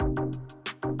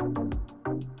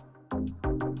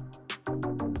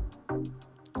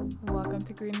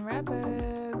to Green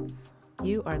Rapids.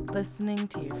 You are listening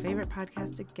to your favorite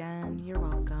podcast again. You're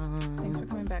welcome. Thanks for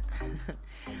coming back.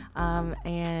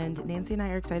 And Nancy and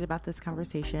I are excited about this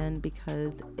conversation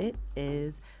because it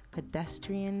is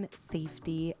Pedestrian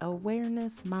Safety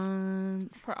Awareness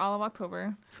Month. For all of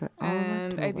October.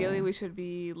 And ideally we should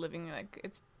be living like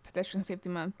it's Pedestrian Safety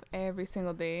Month every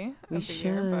single day of the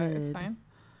year, but it's fine.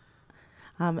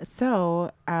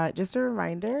 So just a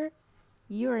reminder,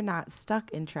 you are not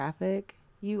stuck in traffic.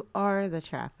 You are the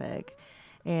traffic.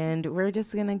 And we're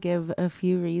just going to give a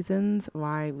few reasons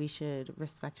why we should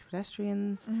respect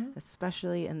pedestrians,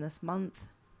 especially in this month,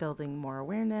 building more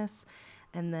awareness,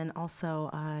 and then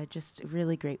also just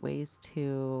really great ways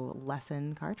to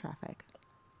lessen car traffic.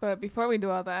 But before we do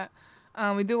all that,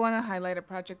 we do want to highlight a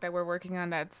project that we're working on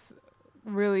that's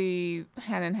really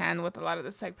hand in hand with a lot of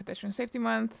this like Pedestrian Safety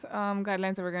Month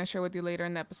guidelines that we're going to share with you later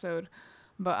in the episode.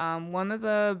 But one of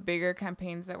the bigger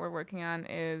campaigns that we're working on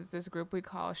is this group we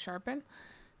call Sharpen,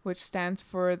 which stands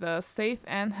for the Safe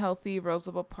and Healthy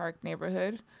Roosevelt Park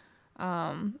Neighborhood.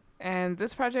 And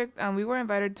this project, we were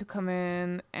invited to come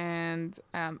in and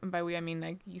by we, I mean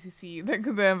like UCC,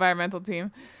 the environmental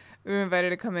team. We were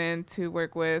invited to come in to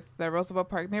work with the Roosevelt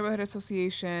Park Neighborhood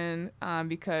Association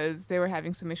because they were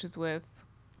having some issues with,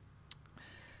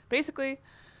 basically,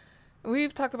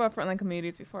 we've talked about frontline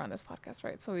communities before on this podcast,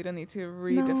 right? So we don't need to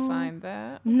redefine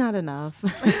that. Not enough. We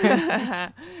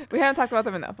haven't talked about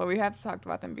them enough, but we have talked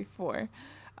about them before.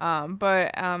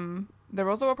 But the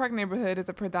Roosevelt Park neighborhood is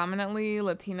a predominantly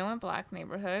Latino and Black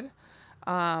neighborhood.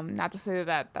 Not to say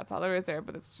that that's all there is there,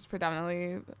 but it's just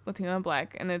predominantly Latino and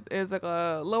Black. And it is like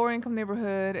a lower income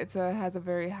neighborhood. Has a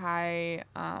very high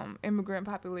immigrant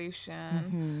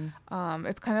population.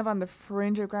 It's kind of on the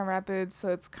fringe of Grand Rapids.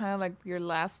 So it's kind of like your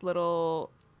last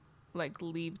little like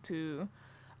leave to,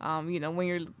 when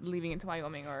you're leaving into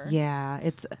Wyoming or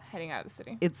it's heading out of the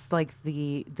city. It's like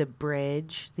the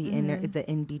bridge, the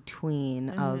in between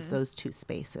of those two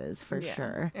spaces for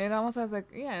sure. It almost has like,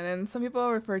 and then some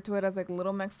people refer to it as like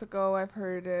Little Mexico. I've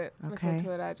heard it referred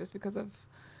to it as just because of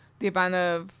the amount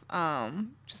of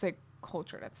just like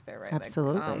culture that's there, right?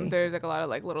 Absolutely. Like, there's like a lot of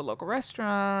like little local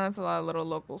restaurants, a lot of little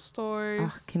local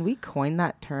stores. Can we coin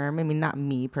that term? I mean, not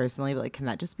me personally, but like, can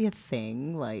that just be a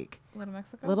thing? Like Little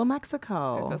Mexico? Little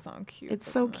Mexico. It does sound cute. It's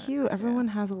so cute. Everyone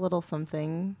has a little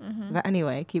something. But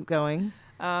anyway, keep going.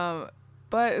 But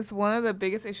it's one of the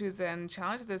biggest issues and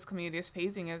challenges this community is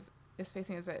facing is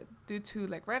that due to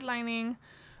like redlining,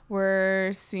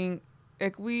 we're seeing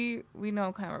like we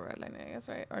know kind of what redlining is,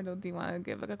 right? Or do you want to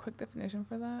give like a quick definition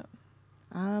for that?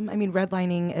 I mean,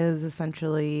 redlining is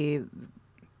essentially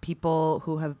people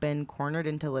who have been cornered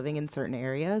into living in certain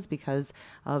areas because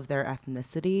of their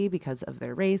ethnicity, because of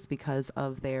their race, because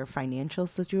of their financial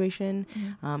situation,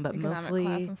 but economic mostly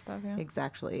class and stuff,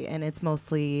 exactly. And it's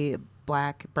mostly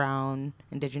Black, brown,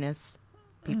 indigenous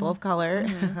people of color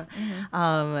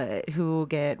who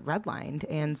get redlined.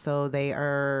 And so they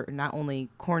are not only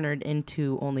cornered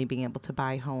into only being able to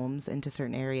buy homes into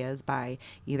certain areas by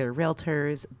either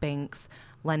realtors, banks,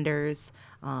 lenders,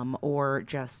 or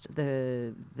just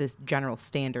this general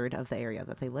standard of the area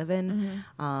that they live in.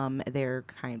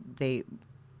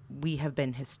 We have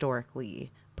been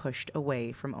historically pushed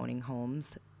away from owning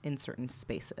homes in certain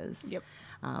spaces.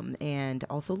 And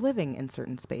also living in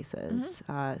certain spaces.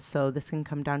 So this can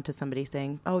come down to somebody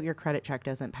saying, oh, your credit check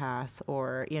doesn't pass,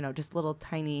 or, just little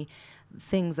tiny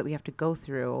things that we have to go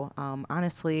through.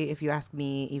 Honestly, if you ask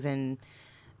me, even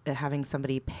having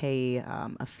somebody pay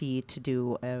a fee to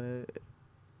do a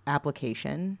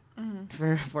application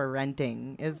for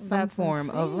renting is some form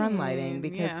of redlining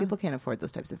because people can't afford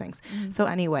those types of things. So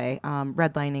anyway,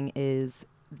 redlining is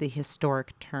the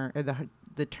historic term, or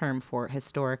the term for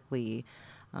historically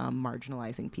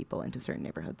marginalizing people into certain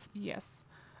neighborhoods. Yes.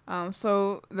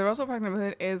 So the Roosevelt Park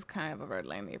neighborhood is kind of a red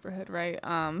line neighborhood, right?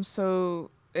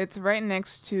 So it's right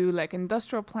next to like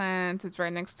industrial plants. It's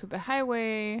right next to the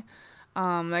highway.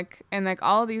 Like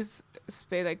all these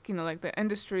like the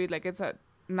industry, like it's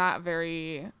not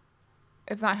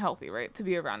healthy, right? To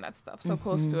be around that stuff so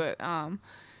close to it.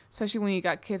 Especially when you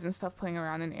got kids and stuff playing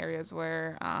around in areas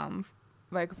where,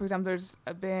 like, for example, there's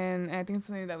been, and I think it's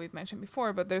something that we've mentioned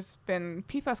before, but there's been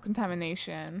PFAS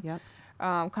contamination,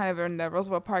 kind of in the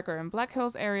Roosevelt Park or in Black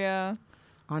Hills area.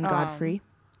 On Godfrey.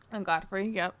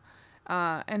 Yep.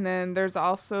 And then there's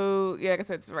also, like I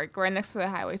said, it's right next to the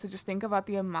highway. So just think about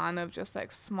the amount of just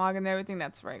like smog and everything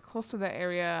that's right close to the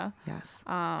area. Yes.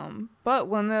 But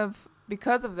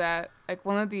because of that, like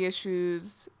one of the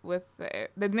issues with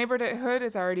the neighborhood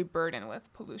is already burdened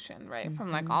with pollution, right?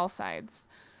 From like all sides.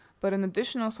 But an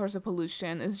additional source of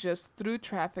pollution is just through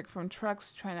traffic from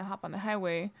trucks trying to hop on the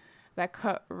highway. that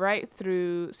cut right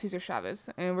through Cesar Chavez.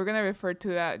 And we're going to refer to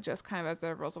that just kind of as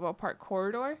the Roosevelt Park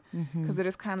corridor, because it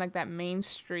is kind of like that main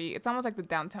street. It's almost like the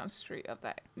downtown street of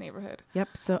that neighborhood. Yep.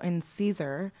 So in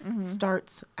Cesar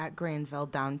starts at Granville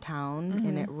downtown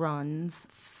and it runs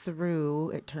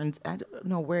through, I don't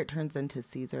know where it turns into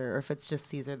Cesar, or if it's just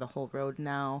Cesar the whole road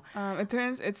now.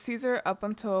 It's Cesar up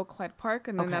until Clyde Park,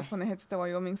 and then that's when it hits the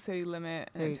Wyoming city limit,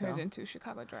 and it turns into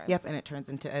Chicago Drive. Yep, and it turns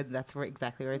into, that's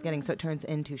exactly where I was getting. So it turns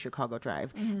into Chicago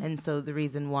Drive. And so the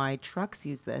reason why trucks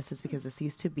use this is because this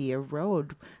used to be a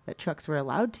road that trucks were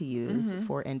allowed to use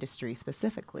for industry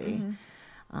specifically.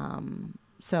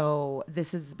 So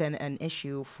this has been an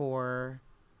issue for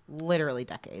literally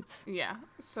decades. Yeah.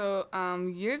 So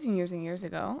years and years and years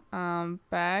ago,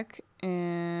 back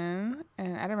in,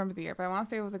 and I don't remember the year, but I want to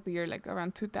say it was like the year like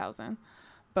around 2000.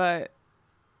 But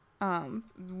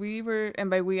we were, and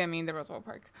by we I mean the Roosevelt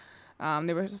Park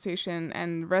Neighborhood Association,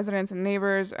 and residents and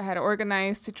neighbors had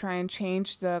organized to try and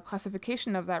change the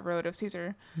classification of that road of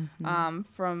Cesar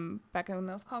from back when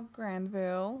it was called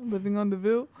Granville, living on the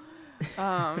Ville.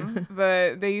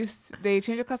 But they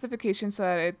changed the classification so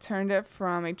that it turned it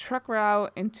from a truck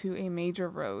route into a major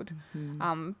road,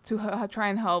 to try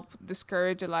and help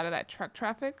discourage a lot of that truck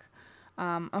traffic.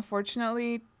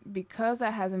 Unfortunately, because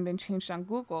that hasn't been changed on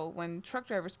Google, when truck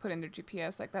drivers put in their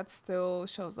GPS, like that still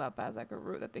shows up as like a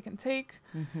route that they can take.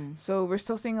 So we're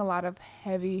still seeing a lot of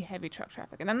heavy truck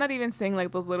traffic. And I'm not even saying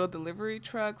like those little delivery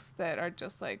trucks that are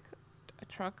just like a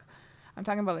truck. I'm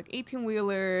talking about like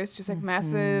 18-wheelers, just like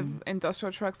massive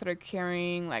industrial trucks that are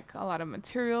carrying like a lot of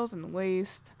materials and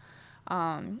waste.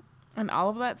 And all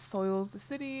of that soils the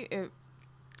city. It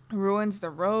ruins the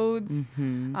roads.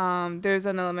 There's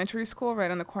an elementary school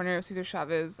right on the corner of Cesar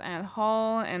Chavez and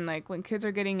Hall, and like when kids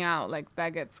are getting out, like that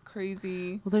gets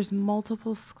crazy. Well, there's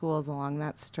multiple schools along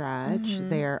that stretch.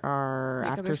 There are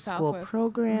after school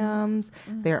programs,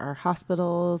 there are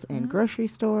hospitals and grocery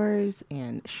stores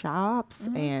and shops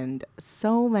and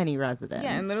so many residents.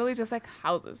 Yeah, and literally just like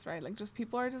houses, right? Like just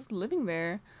people are just living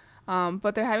there.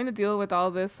 But they're having to deal with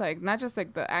all this, like, not just,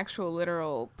 like, the actual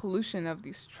literal pollution of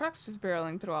these trucks just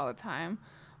barreling through all the time,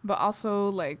 but also,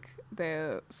 like,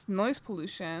 the noise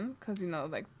pollution, because, you know,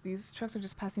 like, these trucks are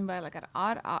just passing by, like, at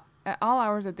all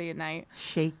hours of day and night.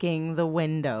 Shaking the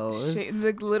windows.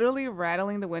 Like, literally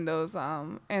rattling the windows.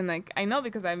 And, like, I know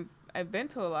because I've been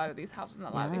to a lot of these houses and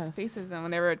a lot of these spaces, and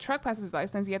whenever a truck passes by,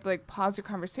 sometimes you have to, like, pause your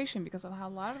conversation because of how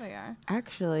loud they are.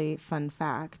 Actually, fun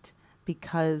fact,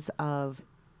 because of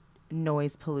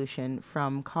noise pollution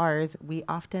from cars, we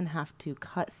often have to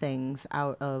cut things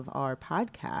out of our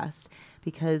podcast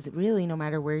because really no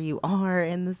matter where you are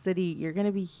in the city, you're going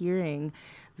to be hearing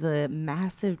the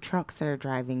massive trucks that are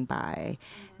driving by,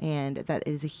 and that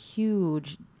is a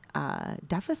huge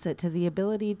deficit to the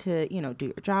ability to, you know, do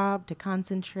your job, to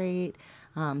concentrate,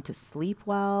 to sleep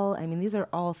well. I mean, these are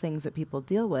all things that people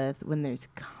deal with when there's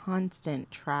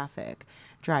constant traffic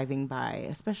driving by,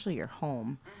 especially your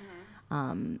home.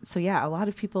 So yeah, a lot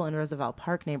of people in Roosevelt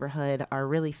Park neighborhood are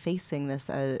really facing this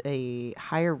at a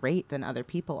higher rate than other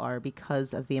people are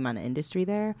because of the amount of industry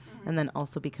there. And then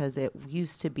also because it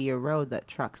used to be a road that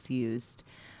trucks used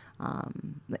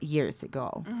years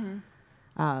ago.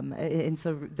 And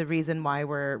so the reason why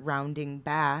we're rounding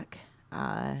back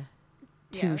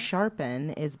to Sharpen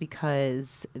is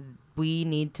because we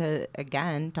need to,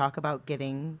 again, talk about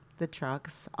getting the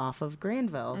trucks off of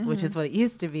Granville, which is what it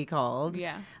used to be called.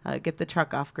 Get the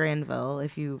truck off Granville.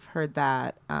 If you've heard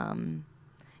that,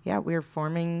 we're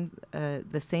forming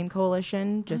the same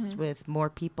coalition, just with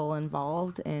more people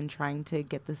involved and trying to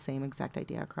get the same exact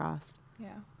idea across. Yeah.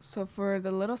 So for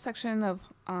the little section of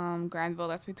Granville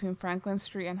that's between Franklin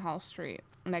Street and Hall Street,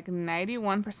 like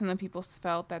 91% of people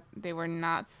felt that they were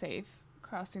not safe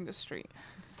crossing the street.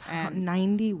 And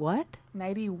 90 what?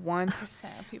 91%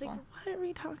 of people. Like, what are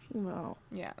we talking about?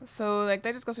 Yeah. So like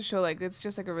that just goes to show like it's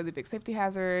just like a really big safety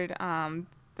hazard. That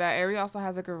area also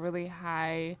has like a really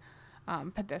high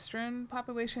pedestrian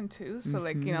population too. So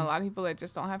like, you know, a lot of people that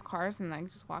just don't have cars and like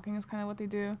just walking is kind of what they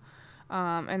do.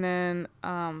 And then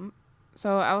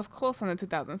so I was close on the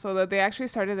 2000s. So that they actually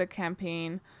started the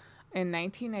campaign in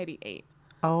 1998.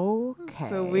 Okay.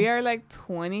 So we are like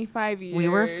 25 years we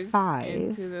were 5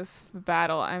 into this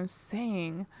battle, I'm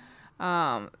saying.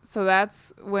 So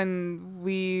that's when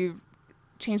we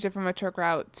changed it from a truck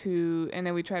route to, and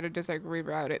then we tried to just like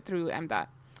reroute it through MDOT.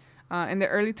 In the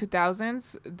early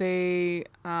 2000s, they,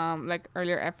 like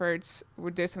earlier efforts,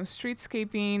 did some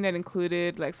streetscaping that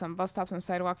included like some bus stops and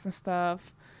sidewalks and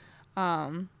stuff.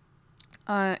 In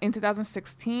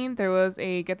 2016, there was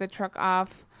a Get the Truck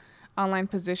Off online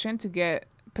petition to get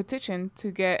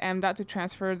MDOT to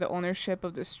transfer the ownership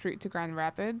of the street to Grand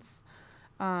Rapids.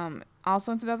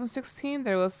 Also in 2016,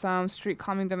 there was some street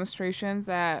calming demonstrations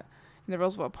in the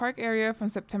Roosevelt Park area from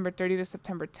September 30 to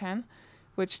September 10,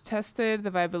 which tested the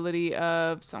viability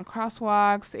of some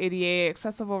crosswalks, ADA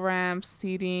accessible ramps,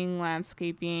 seating,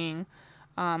 landscaping,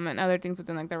 and other things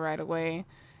within like the right of way.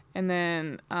 And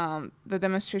then the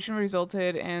demonstration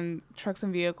resulted in trucks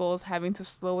and vehicles having to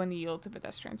slow and yield to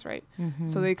pedestrians, right? Mm-hmm.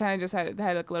 So they kind of just had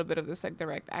like a little bit of this like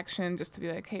direct action just to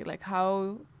be like, hey, like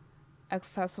how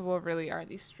accessible really are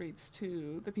these streets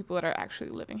to the people that are actually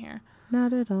living here?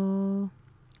 Not at all.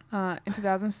 In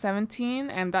 2017,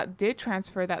 MDOT did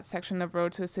transfer that section of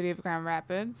road to the city of Grand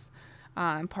Rapids.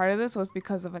 And part of this was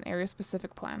because of an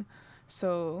area-specific plan.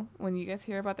 So when you guys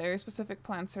hear about the area-specific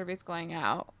plan surveys going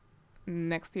out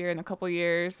next year in a couple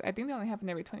years, I think they only happen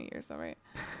every 20 years, though, right?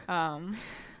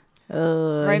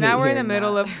 Right now we're in the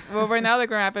middle of right now the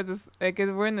Grand Rapids is like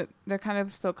they're kind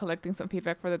of still collecting some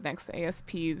feedback for the next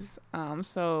ASPs,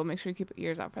 so make sure you keep your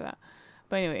ears out for that.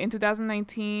 But anyway, in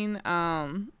 2019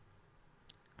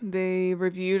 they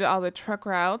reviewed all the truck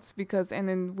routes and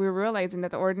then we're realizing that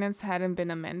the ordinance hadn't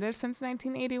been amended since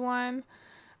 1981,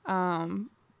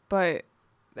 but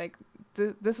like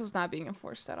this was not being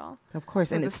enforced at all, of course,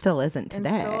 so and it still isn't today.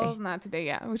 And still not today,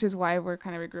 yeah, which is why we're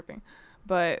kind of regrouping.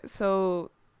 But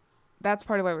so that's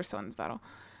part of why we're still in this battle.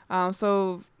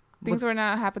 So things were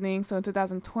not happening. So in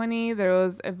 2020, there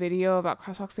was a video about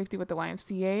crosswalk safety with the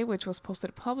YMCA, which was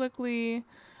posted publicly.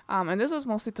 And this was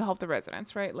mostly to help the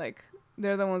residents, right? Like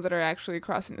they're the ones that are actually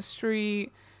crossing the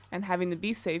street and having to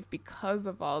be safe because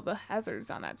of all the hazards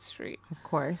on that street. Of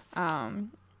course.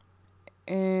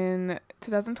 In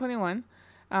 2021,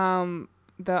 the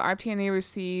RPNA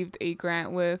received a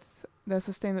grant with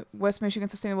the West Michigan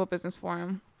Sustainable Business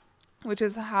Forum, which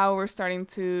is how we're starting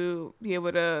to be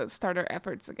able to start our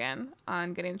efforts again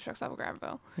on getting the trucks out of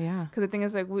Granville. Yeah. Because the thing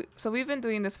is, like, we've been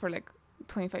doing this for like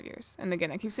 25 years. And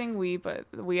again, I keep saying we, but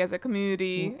we as a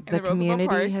community in the community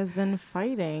Park has been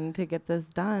fighting to get this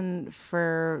done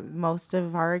for most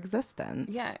of our existence.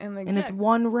 Yeah. And it's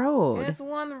one road. And it's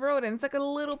one road. And it's like a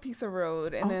little piece of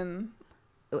road. And then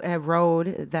a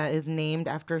road that is named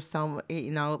after some,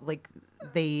 like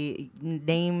they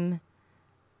name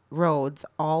roads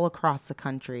all across the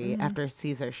country after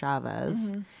Cesar Chavez.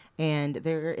 And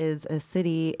there is a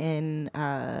city in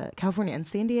California, in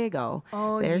San Diego.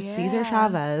 Cesar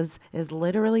Chavez is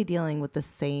literally dealing with the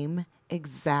same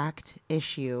exact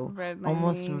issue,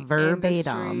 almost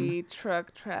verbatim. Industry,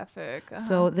 truck traffic.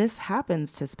 So this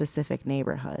happens to specific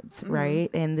neighborhoods, right?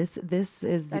 And this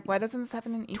is like, why doesn't this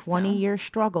happen in East 20-year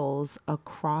struggles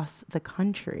across the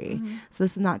country. So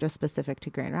this is not just specific to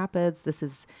Grand Rapids. This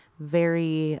is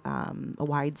very a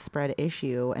widespread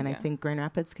issue, and I think Grand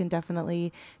Rapids can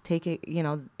definitely take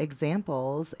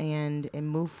examples and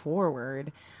move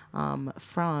forward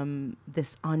from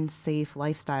this unsafe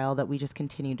lifestyle that we just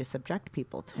continue to subject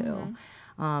people to.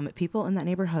 People in that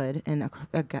neighborhood and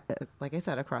like I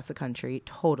said, across the country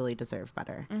totally deserve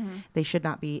better. They should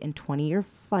not be in 20-year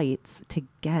fights to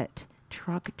get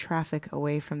truck traffic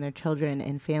away from their children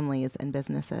and families and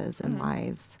businesses and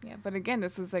lives. Yeah, but again,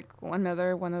 this is like one of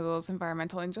those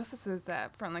environmental injustices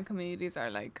that frontline communities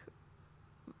are like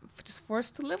just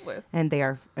forced to live with. And they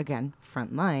are, again,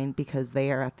 frontline because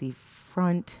they are at the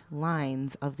front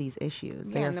lines of these issues.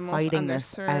 They are fighting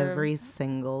this every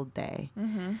single day.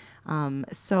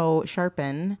 So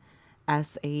Sharpen,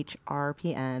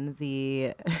 SHRPN,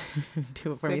 the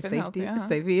do it for me,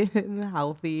 safe and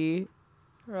healthy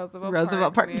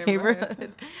Roosevelt Park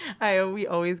neighborhood. We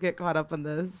always get caught up on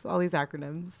all these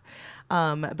acronyms.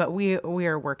 But we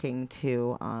are working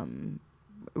to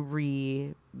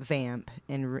revamp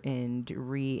and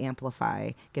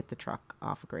re-amplify, get the truck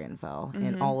off of Granville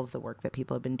and all of the work that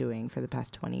people have been doing for the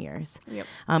past 20 years.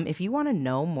 If you want to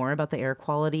know more about the air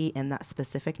quality in that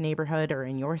specific neighborhood or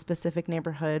in your specific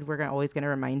neighborhood, we're always going to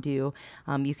remind you,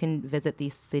 you can visit the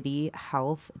city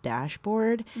health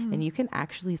dashboard and you can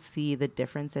actually see the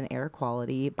difference in air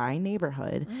quality by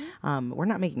neighborhood. We're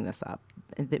not making this up.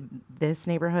 This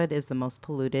neighborhood is the most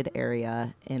polluted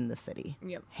area in the city,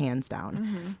 hands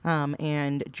down.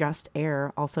 And Just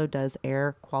Air also does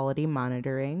air quality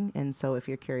monitoring. And so if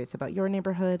you're curious about your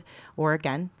neighborhood, or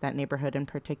again, that neighborhood in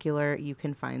particular, you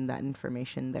can find that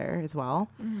information there as well.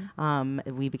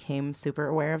 We became super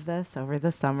aware of this over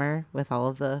the summer with all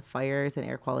of the fires and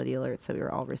air quality alerts that we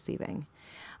were all receiving.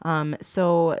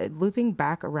 So looping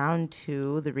back around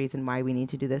to the reason why we need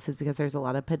to do this is because there's a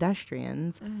lot of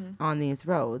pedestrians on these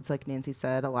roads. Like Nancy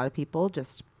said, a lot of people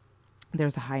just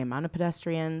There's a high amount of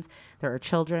pedestrians. There are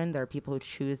children. There are people who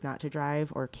choose not to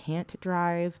drive or can't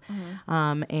drive.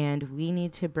 And we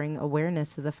need to bring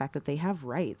awareness to the fact that they have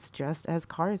rights just as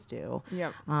cars do.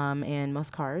 Yep. And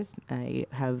most cars, I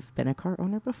have been a car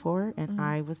owner before, and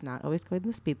I was not always going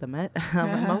the speed limit.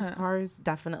 Most cars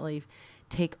definitely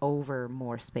take over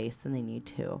more space than they need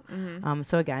to.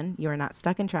 So again, you are not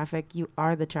stuck in traffic. You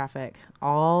are the traffic.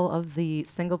 All of the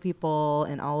single people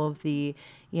and all of the,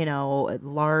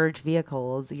 large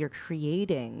vehicles, you're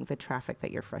creating the traffic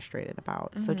that you're frustrated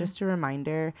about. So just a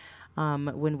reminder,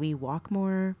 when we walk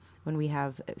more, when we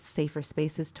have safer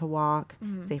spaces to walk,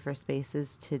 safer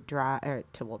spaces to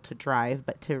drive,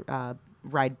 but to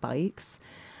ride bikes,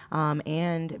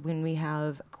 and when we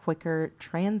have quicker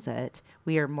transit,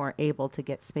 we are more able to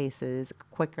get spaces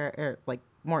quicker, or like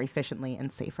more efficiently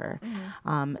and safer.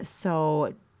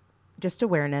 So just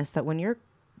awareness that when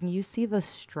you see the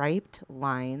striped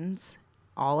lines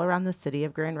all around the city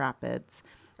of Grand Rapids,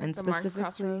 like and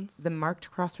specifically the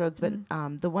marked crossroads, but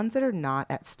the ones that are not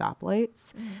at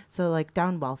stoplights. So like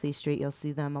down Wealthy Street, you'll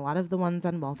see them. A lot of the ones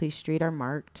on Wealthy Street are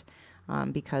marked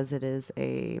because it is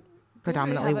a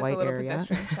predominantly white area.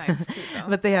 Signs too,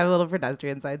 but they have little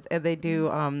pedestrian signs, and they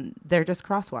do they're just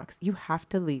crosswalks. You have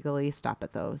to legally stop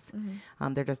at those.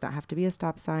 There does not have to be a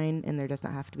stop sign, and there does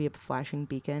not have to be a flashing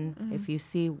beacon. If you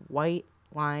see white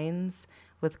lines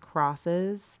with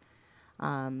crosses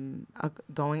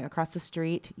going across the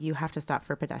street, you have to stop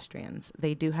for pedestrians.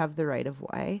 They do have the right of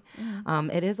way.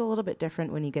 It is a little bit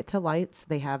different when you get to lights.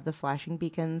 They have the flashing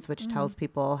beacons, which tells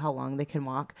people how long they can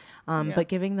walk. But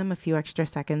giving them a few extra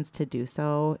seconds to do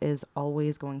so is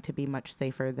always going to be much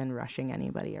safer than rushing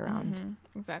anybody around.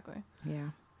 Exactly. Yeah.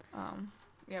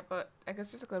 Yeah, but I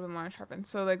guess just a little bit more sharpened.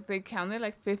 So like they counted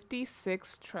like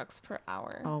 56 trucks per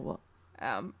hour. Oh, well.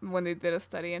 When they did a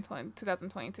study in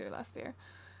 2022 last year.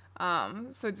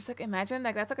 So just like imagine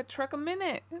like that's like a truck a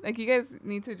minute. Like you guys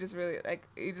need to just really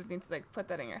you just need to put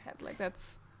that in your head. Like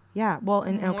that's well,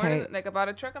 and okay, than, about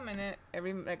a truck a minute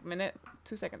every minute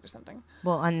 2 seconds or something.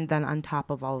 Well, and then on top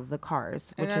of all of the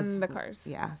cars, which is the cars.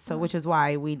 Yeah. So which is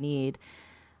why we need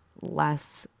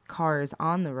less cars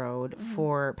on the road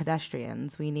for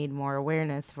pedestrians. We need more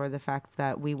awareness for the fact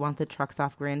that we want the trucks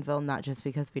off Granville, not just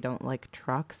because we don't like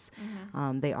trucks.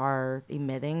 They are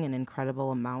emitting an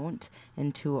incredible amount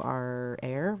into our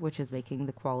air, which is making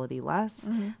the quality less,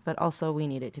 but also we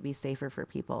need it to be safer for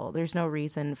people. There's no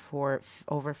reason for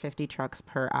over 50 trucks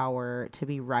per hour to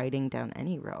be riding down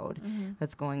any road.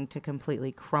 That's going to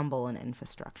completely crumble an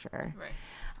infrastructure. Right.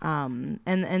 And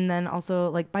then also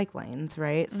like bike lanes,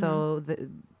 right? So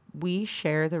we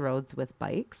share the roads with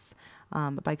bikes.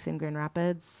 But bikes in Grand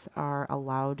Rapids are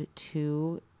allowed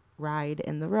to ride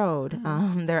in the road.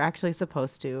 They're actually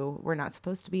supposed to. We're not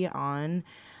supposed to be on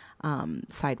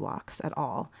sidewalks at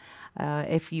all.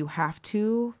 If you have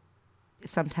to,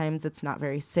 sometimes it's not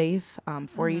very safe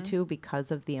for you to because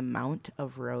of the amount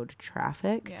of road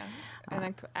traffic. Yeah.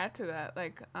 And to add to that,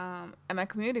 at my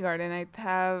community garden, I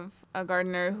have a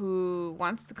gardener who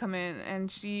wants to come in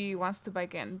and she wants to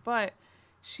bike in, but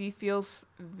she feels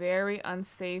very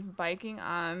unsafe biking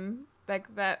on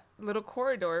that little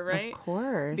corridor, right? Of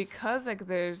course. Because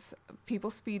there's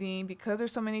people speeding, because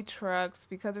there's so many trucks,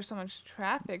 because there's so much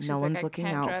traffic. She's no one's looking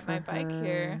out for her. I can't drive my bike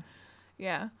here.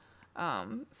 Yeah.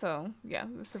 So yeah,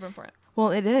 it's super important. Well,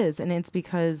 it is. And it's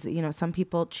because, some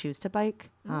people choose to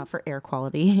bike for air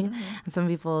quality. Some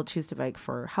people choose to bike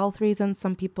for health reasons.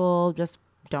 Some people just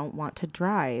don't want to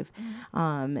drive.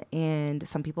 And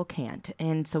some people can't.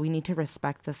 And so we need to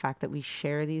respect the fact that we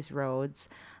share these roads.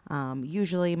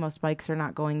 Usually most bikes are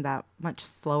not going that much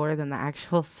slower than the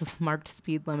actual marked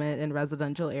speed limit in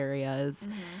residential areas.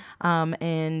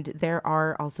 And there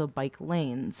are also bike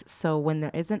lanes. So when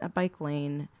there isn't a bike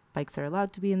lane, bikes are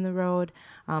allowed to be in the road.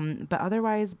 But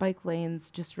otherwise, bike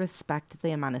lanes, just respect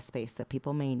the amount of space that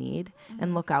people may need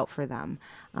and look out for them.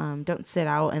 Don't sit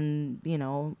out and,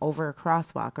 over a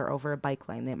crosswalk or over a bike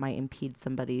lane that might impede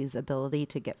somebody's ability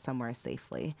to get somewhere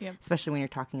safely, especially when you're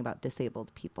talking about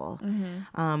disabled people.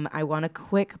 I want to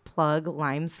quick plug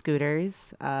Lime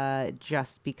Scooters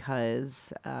just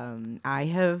because I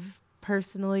have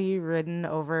personally ridden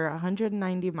over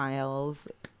 190 miles.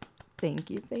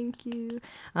 Thank you.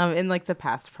 In the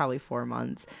past probably 4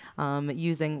 months,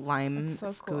 using Lime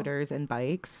scooters and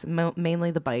bikes, mainly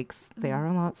the bikes. They are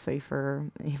a lot safer,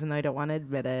 even though I don't want to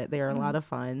admit it. They are a lot of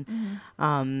fun.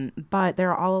 But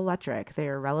they're all electric. They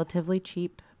are relatively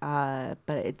cheap. But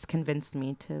it's convinced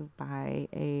me to buy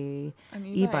an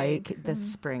e-bike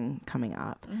this spring coming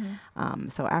up.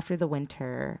 So after the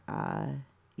winter,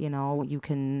 you know, you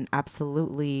can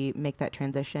absolutely make that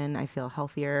transition. I feel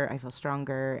healthier, I feel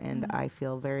stronger, and I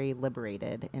feel very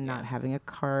liberated in not having a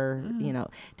car, you know,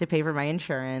 to pay for my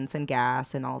insurance and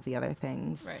gas and all the other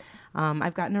things. Right.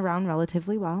 I've gotten around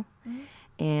relatively well.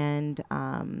 And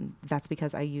that's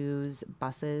because I use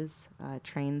buses,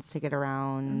 trains to get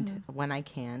around when I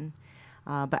can.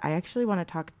 But I actually want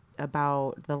to talk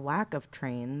about the lack of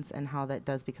trains and how that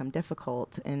does become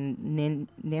difficult. And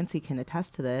Nancy can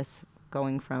attest to this,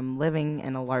 going from living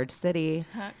in a large city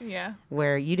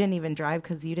where you didn't even drive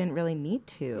because you didn't really need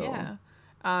to.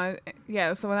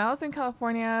 So when I was in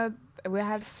California, we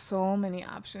had so many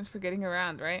options for getting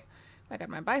around, right? I got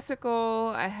my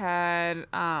bicycle, I had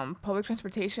public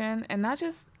transportation, and not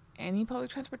just any public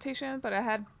transportation, but I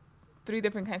had 3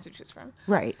 different kinds to choose from.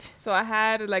 Right. So I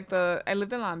had I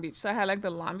lived in Long Beach, so I had like the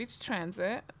Long Beach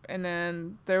Transit, and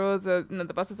then there was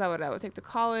the buses I would take to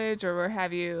college or where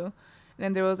have you. And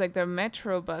then there was like the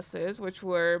metro buses, which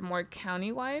were more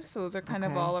county-wide, so those are kind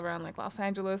of all around like Los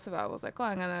Angeles. If I was like, oh,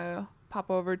 I'm gonna pop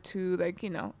over to like, you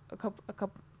know, a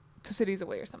couple 2 cities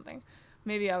away or something.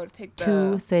 Maybe I would take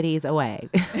 2 cities away.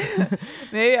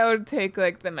 Maybe I would take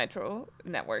like the metro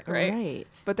network, right? Right.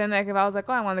 But then like if I was like,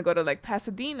 oh, I want to go to like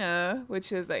Pasadena,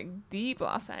 which is like deep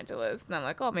Los Angeles, and I'm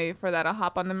like, oh, maybe for that I'll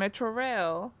hop on the metro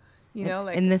rail, you know,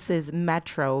 like. And this is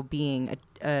metro being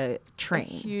a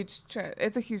train.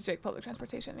 It's a huge like public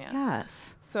transportation, yeah.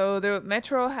 Yes. So the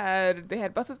metro had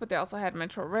buses, but they also had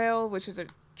metro rail, which is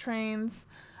trains.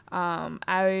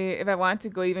 If I wanted to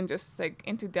go even just like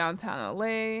into downtown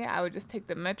LA, I would just take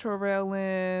the metro rail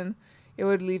in. It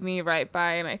would leave me right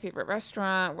by my favorite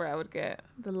restaurant where I would get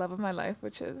the love of my life,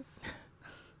 which is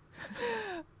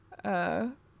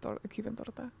Cuban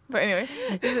torta. But anyway,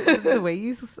 the way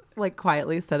you like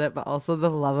quietly said it, but also the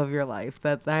love of your life,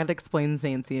 that explains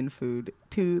Nancy and food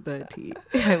to the T.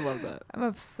 I love that. I'm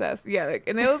obsessed. Yeah, like,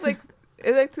 and it was like,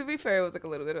 to be fair, it was like a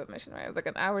little bit of a mission, right? It was like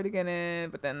an hour to get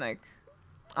in, but then like.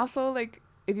 Also, like,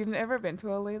 if you've never been to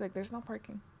LA, like, there's no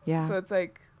parking. Yeah. So it's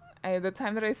like, the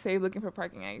time that I saved looking for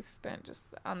parking, I spent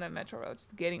just on the metro road,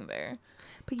 just getting there.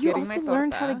 But you also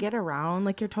learned how to get around.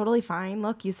 Like, you're totally fine.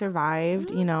 Look, you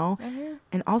survived, you know.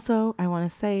 And also, I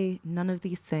want to say, none of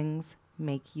these things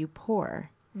make you poor.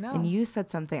 No. And you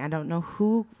said something. I don't know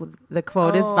who the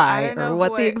quote is by or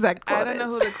what the exact quote is. I don't know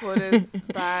who the quote is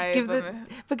by.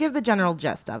 Give the general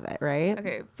gist of it, right?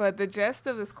 Okay, but the gist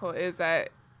of this quote is that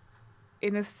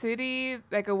in a city,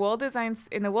 like in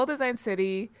a well-designed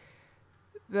city,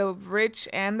 the rich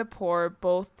and the poor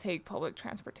both take public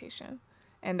transportation.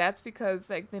 And that's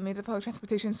because like they made the public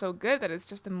transportation so good that it's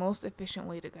just the most efficient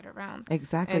way to get around.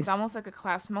 Exactly. And it's almost like a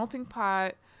class melting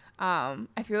pot.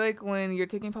 I feel like when you're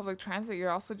taking public transit, you're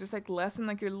also just like less in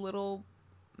like your little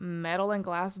metal and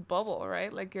glass bubble,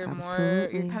 right? Like you're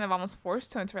kind of almost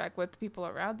forced to interact with the people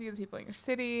around you, the people in your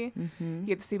city. You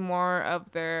get to see more of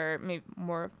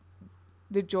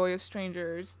the joy of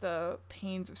strangers, the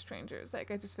pains of strangers.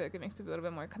 Like, I just feel like it makes you a little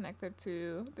bit more connected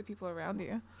to the people around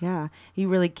you. Yeah, you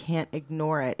really can't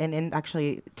ignore it. And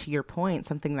actually, to your point,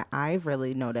 something that I've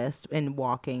really noticed in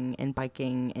walking and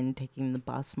biking and taking the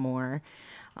bus more,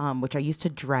 which I used to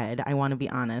dread, I want to be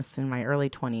honest, in my early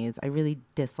 20s, I really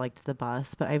disliked the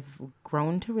bus, but I've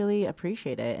grown to really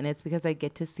appreciate it. And it's because I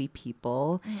get to see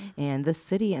people and the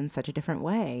city in such a different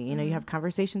way. You know, you have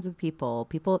conversations with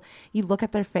people, you look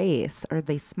at their face or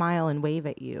they smile and wave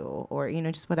at you or, you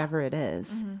know, just whatever it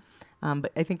is.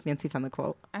 But I think Nancy found the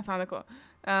quote. I found the quote.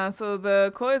 So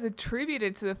the quote is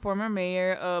attributed to the former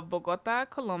mayor of Bogota,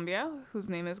 Colombia, whose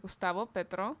name is Gustavo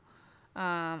Petro.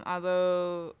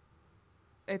 Although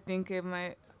I think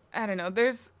I don't know,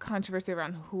 there's controversy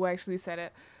around who actually said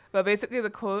it. But basically the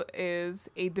quote is,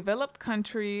 a developed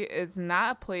country is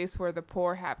not a place where the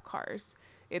poor have cars.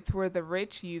 It's where the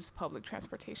rich use public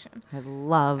transportation. I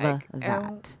love that.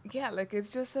 Like it's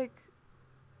just like,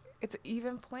 it's an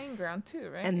even playing ground too,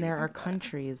 right? And there are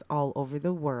countries all over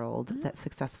the world that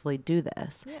successfully do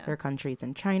this. Yeah. There are countries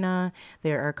in China.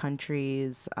 There are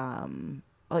countries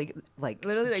like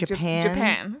literally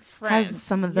Japan France, has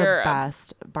some of the Europe.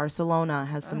 Best. Barcelona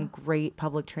has some great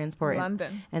public transport.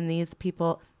 London. And these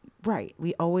people, right.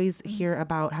 We always hear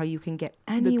about how you can get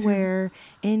anywhere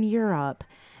in Europe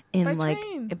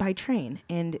by train.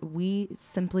 And we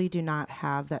simply do not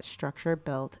have that structure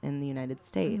built in the United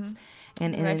States.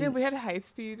 And imagine if we had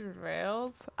high-speed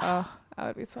rails. Oh, I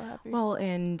would be so happy. Well,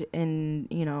 and in,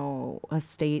 you know, a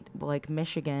state like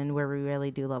Michigan where we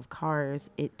really do love cars,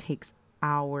 it takes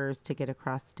hours to get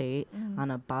across state on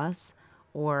a bus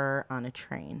or on a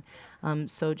train.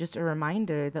 So just a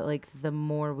reminder that like the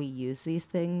more we use these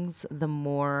things, the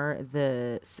more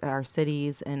our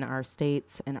cities and our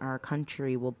states and our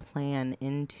country will plan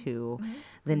into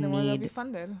the need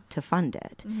to fund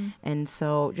it. And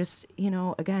so just,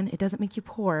 again, it doesn't make you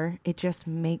poor. It just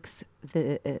makes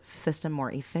the system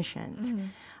more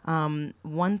efficient.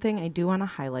 One thing I do want to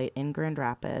highlight in Grand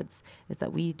Rapids is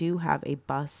that we do have a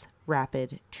bus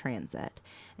rapid transit.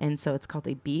 And so it's called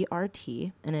a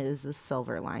BRT, and it is the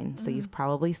Silver Line. So you've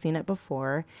probably seen it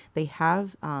before. They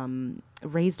have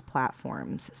raised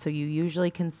platforms. So you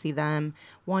usually can see them.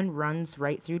 One runs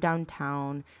right through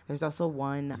downtown. There's also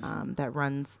one that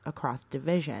runs across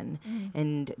Division.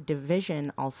 And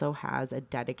Division also has a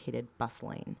dedicated bus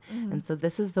lane. And so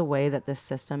this is the way that this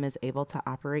system is able to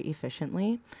operate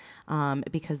efficiently,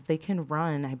 because they can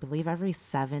run, I believe, every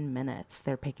 7 minutes,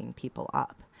 they're picking people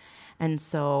up. And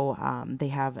so they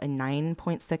have a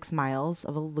 9.6 miles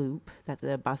of a loop that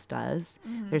the bus does.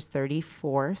 There's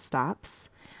 34 stops,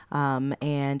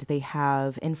 and they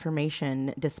have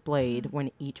information displayed when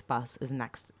each bus is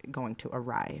next going to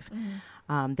arrive.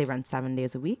 They run 7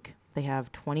 days a week. They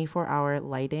have 24-hour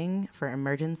lighting for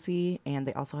emergency, and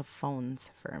they also have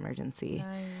phones for emergency.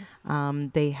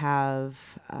 Nice. They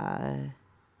have...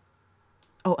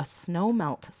 a snow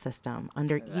melt system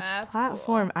under each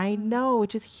platform. Cool. I know,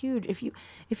 which is huge.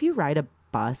 If you ride a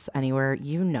bus anywhere,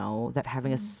 you know that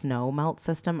having a snow melt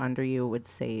system under you would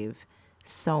save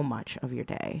so much of your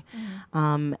day.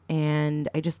 And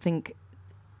I just think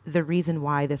the reason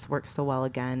why this works so well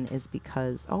again is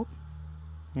because,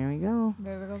 there we go.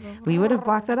 We would have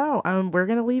blocked that out. We're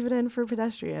going to leave it in for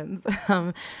pedestrians.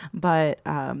 But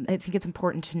I think it's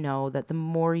important to know that the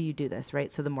more you do this,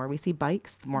 right? So the more we see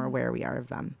bikes, the more aware we are of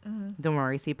them. The more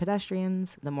we see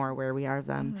pedestrians, the more aware we are of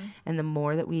them. And the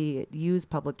more that we use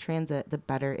public transit, the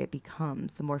better it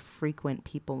becomes. The more frequent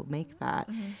people make that.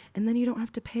 And then you don't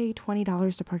have to pay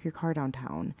 $20 to park your car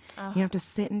downtown. You have to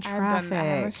sit in traffic.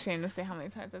 I'm ashamed to say how many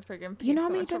times I've freaking paid so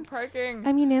much for parking.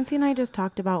 I mean, Nancy and I just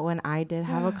talked about when I did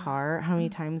have a car, how many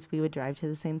times we would drive to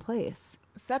the same place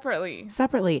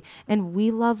separately, and we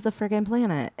love the friggin'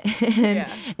 planet.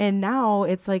 And now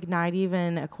it's like not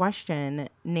even a question.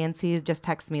 Nancy just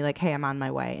texts me like, hey, I'm on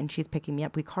my way, and she's picking me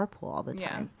up. We carpool all the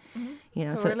time.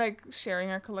 So we're like sharing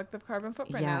our collective carbon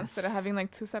footprint now instead of having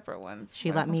like two separate ones.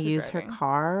 She let me use her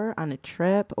car on a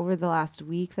trip over the last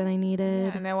week that I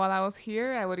needed. And then while I was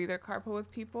here, I would either carpool with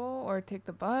people or take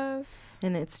the bus.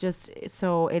 And it's just,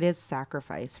 so it is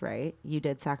sacrifice, right? You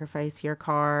did sacrifice your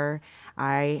car.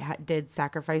 I did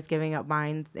sacrifice giving up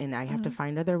mine, and I have to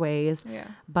find other ways.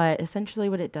 But essentially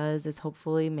what it does is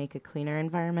hopefully make a cleaner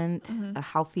environment, a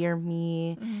healthier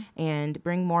me, and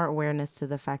bring more awareness to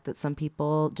the fact that some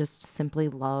people just simply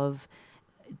love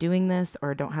doing this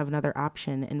or don't have another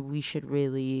option, and we should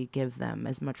really give them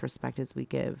as much respect as we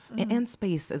give and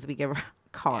space as we give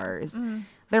cars.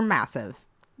 They're massive.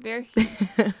 They're huge.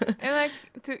 And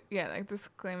like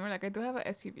disclaimer, like I do have an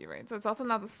SUV, right? So it's also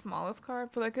not the smallest car,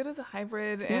 but like it is a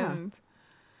hybrid and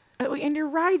you're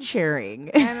ride sharing.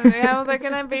 And I was like,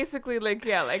 and I'm basically like,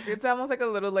 like it's almost like a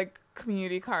little like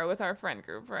community car with our friend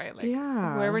group, right? Like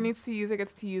whoever needs to use it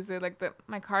gets to use it. Like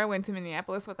my car went to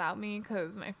Minneapolis without me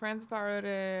because my friends borrowed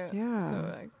it.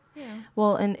 So like,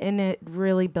 well, and it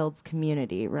really builds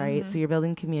community, right? So you're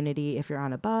building community if you're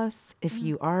on a bus, if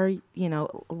you are,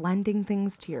 lending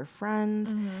things to your friends,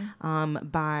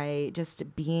 by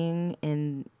just being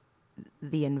in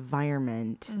the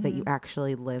environment that you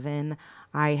actually live in.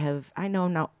 I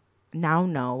now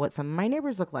know what some of my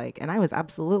neighbors look like, and I was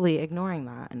absolutely ignoring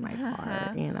that in my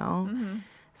car,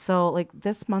 So like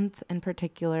this month in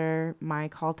particular, my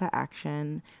call to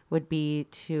action would be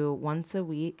to once a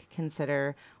week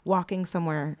consider walking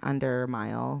somewhere under a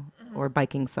mile or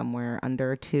biking somewhere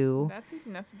under 2. That's easy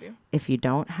enough to do. If you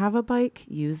don't have a bike,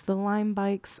 use the Lime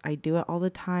bikes. I do it all the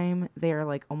time. They are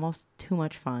like almost too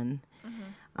much fun.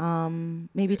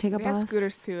 Maybe take a bus. They have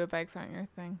scooters too, if bikes aren't your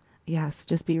thing. Yes,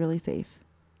 just be really safe.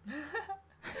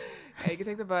 You can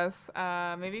take the bus.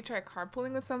 Maybe try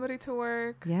carpooling with somebody to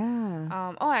work.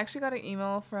 Yeah. I actually got an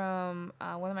email from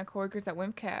one of my coworkers at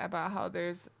WIMCAT about how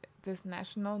there's this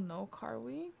National No Car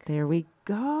Week. There we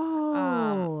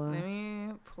go. Let me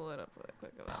pull it up really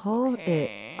quick. Pull it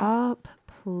up,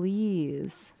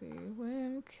 please. Let's see,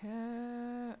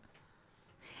 WIMCAT.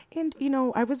 And,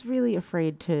 I was really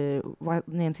afraid while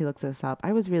Nancy looks this up,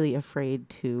 I was really afraid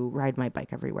to ride my bike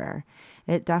everywhere.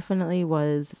 It definitely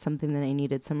was something that I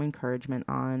needed some encouragement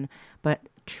on. But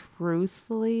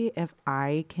truthfully, if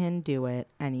I can do it,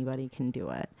 anybody can do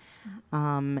it.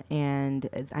 And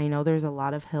I know there's a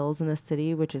lot of hills in the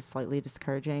city, which is slightly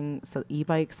discouraging. So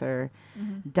e-bikes are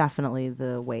definitely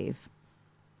the wave.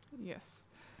 Yes.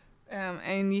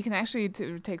 And you can actually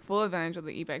take full advantage of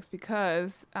the e-bikes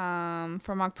because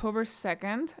from October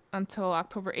 2nd until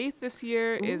October 8th this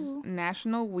year is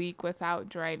National Week Without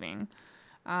Driving.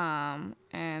 And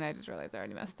I just realized I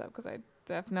already messed up because I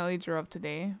definitely drove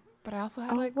today. But I also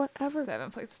had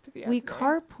 7 places to be at We today.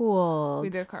 carpooled. We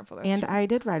did carpool. That's and true. I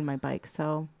did ride my bike,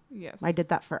 so yes, I did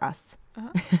that for us.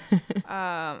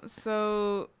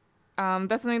 So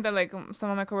that's something that like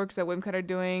some of my coworkers at Wimcut are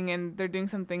doing, and they're doing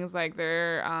some things like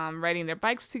they're riding their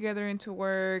bikes together into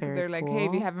work. Very they're like, cool. hey,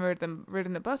 if you haven't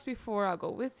ridden the bus before, I'll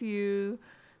go with you.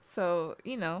 So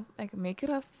like make it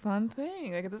a fun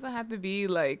thing. Like it doesn't have to be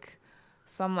like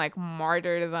some like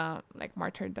martyrdom.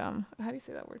 How do you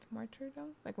say that word? Martyrdom?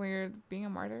 Like when you're being a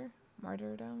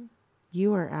martyrdom.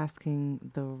 You are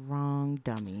asking the wrong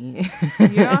dummy. You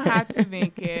don't have to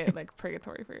make it like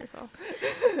purgatory for yourself.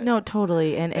 No,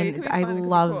 totally. And I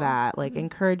love that. Like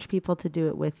encourage people to do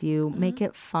it with you. Make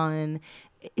it fun.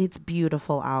 It's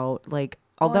beautiful out. Like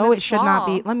although it should not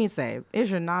be, let me say, it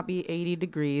should not be 80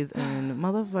 degrees in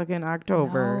motherfucking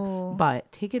October. No. But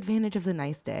take advantage of the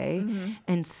nice day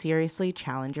and seriously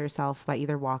challenge yourself by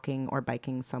either walking or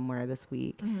biking somewhere this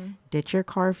week. Ditch your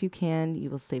car if you can. You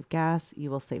will save gas.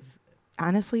 You will save.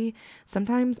 Honestly,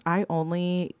 sometimes I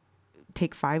only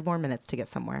take 5 more minutes to get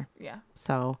somewhere. Yeah.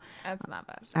 So that's not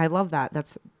bad. I love that.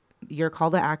 That's your call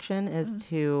to action is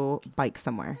to bike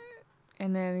somewhere.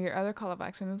 And then your other call of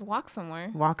action is walk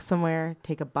somewhere. Walk somewhere,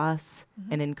 take a bus,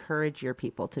 and encourage your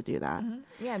people to do that.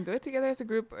 Yeah, and do it together as a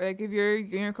group. Like if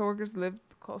your coworkers live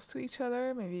close to each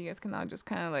other, maybe you guys can all just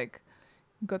kind of like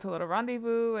go to a little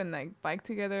rendezvous and like bike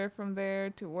together from there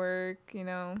to work,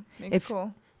 make it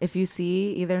cool. If you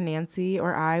see either Nancy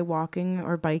or I walking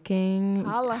or biking,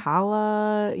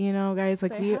 holla, guys,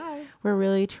 like we're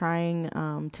really trying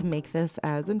to make this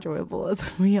as enjoyable as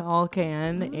we all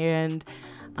can. And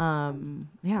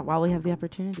while we have the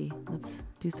opportunity, let's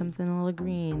do something a little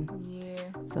green.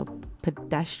 Yeah. So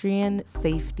Pedestrian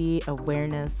Safety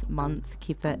Awareness Month.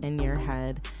 Keep that in your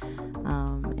head.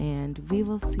 And we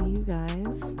will see you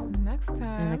guys next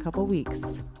time in a couple weeks.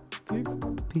 Peace.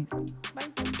 Peace. Bye.